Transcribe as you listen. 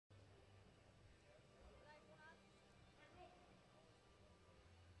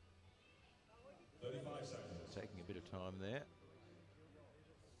time there.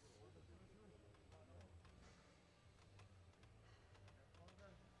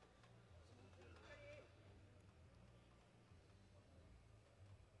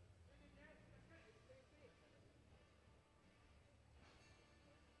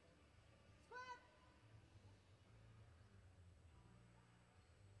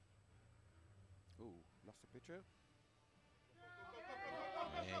 Ooh, lost the picture.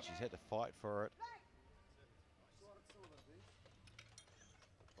 And she's had to fight for it.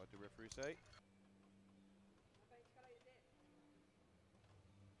 What the referee say?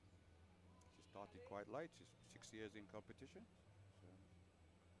 She started quite late. She's 6 years in competition.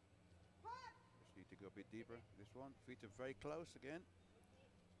 So just need to go a bit deeper. This one. Feet are very close again.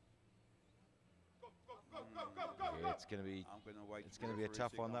 Yeah, it's going to be. I'm gonna wait. It's going to be a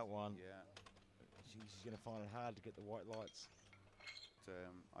tough one. That one. Yeah. She's going to find it hard to get the white lights.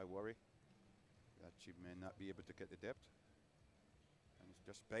 I worry that she may not be able to get the depth. And it's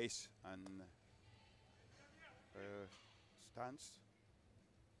just pace and stance.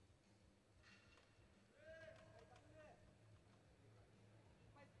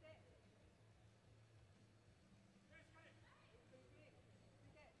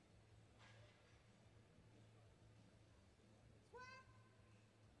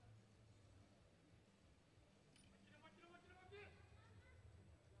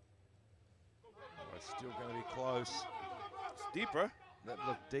 It's still going to be close. It's deeper. That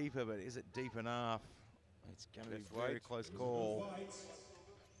looked deeper, but is it deep enough? It's going to be a very close call.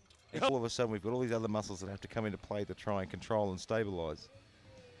 All of a sudden, we've got all these other muscles that have to come into play to try and control and stabilize.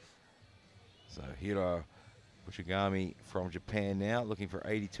 So Hiroe Fuchigami from Japan now, looking for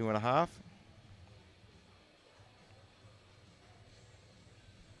 82.5.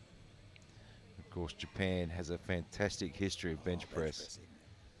 Of course, Japan has a fantastic history of bench press.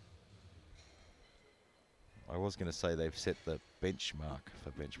 I was going to say they've set the benchmark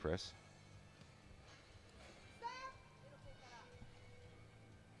for bench press.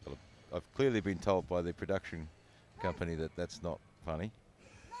 But I've clearly been told by the production company that that's not funny.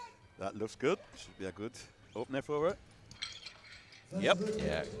 That looks good. Should be a good opener for it. Yep.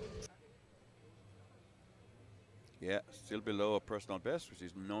 Yeah. Yeah, still below a personal best, which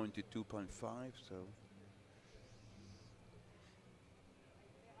is 92.5. So.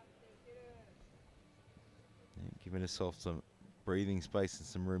 Giving herself some breathing space and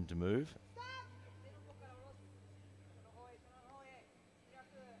some room to move.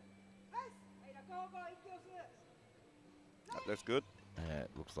 That looks good. It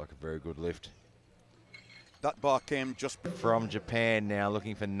looks like a very good lift. That bar came just from Japan now,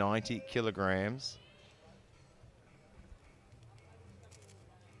 looking for 90 kilograms.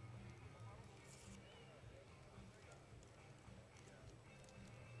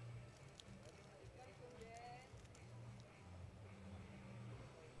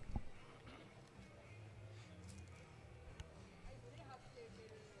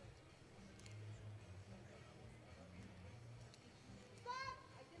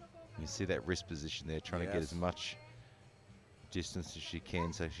 You see that wrist position there, trying to get as much distance as she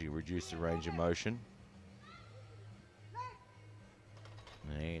can so she can reduce the range of motion.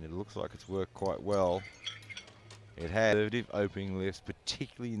 And it looks like it's worked quite well. It had conservative opening lifts,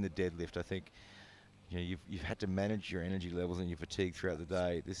 particularly in the deadlift. I think you've had to manage your energy levels and your fatigue throughout the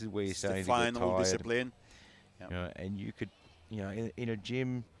day. This is where you're starting to get tired. Discipline. Yep. And you could, in a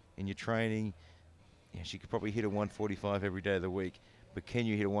gym, in your training, she could probably hit a 145 every day of the week. But can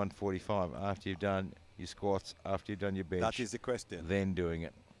you hit a 145 after you've done your squats, after you've done your bench? That is the question. Then doing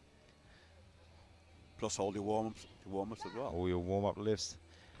it. Plus all the warm-ups as well. All your warm-up lifts.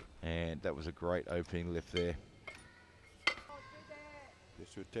 And that was a great opening lift there. This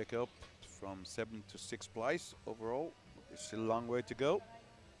should take up from 7th to 6th place overall. It's still a long way to go.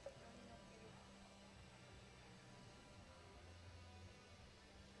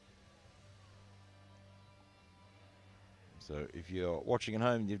 So if you're watching at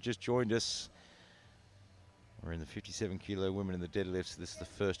home and you've just joined us, we're in the 57 kilo women in the deadlifts. This is the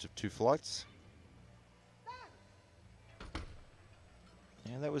first of 2 flights.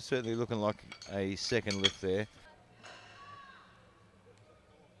 And that was certainly looking like a second lift there.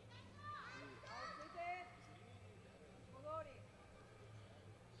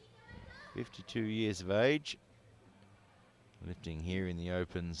 "52 years of age, lifting here in the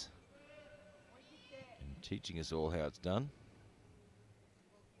opens and teaching us all how it's done."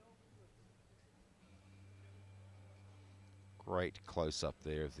 Great close-up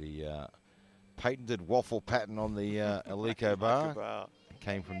there of the patented waffle pattern on the Alico bar. It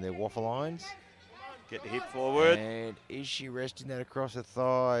came from their waffle irons. Get the hip forward. And is she resting that across her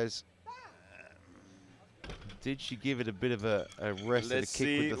thighs? Did she give it a bit of a rest and a Let's kick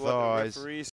see with the what thighs? the referee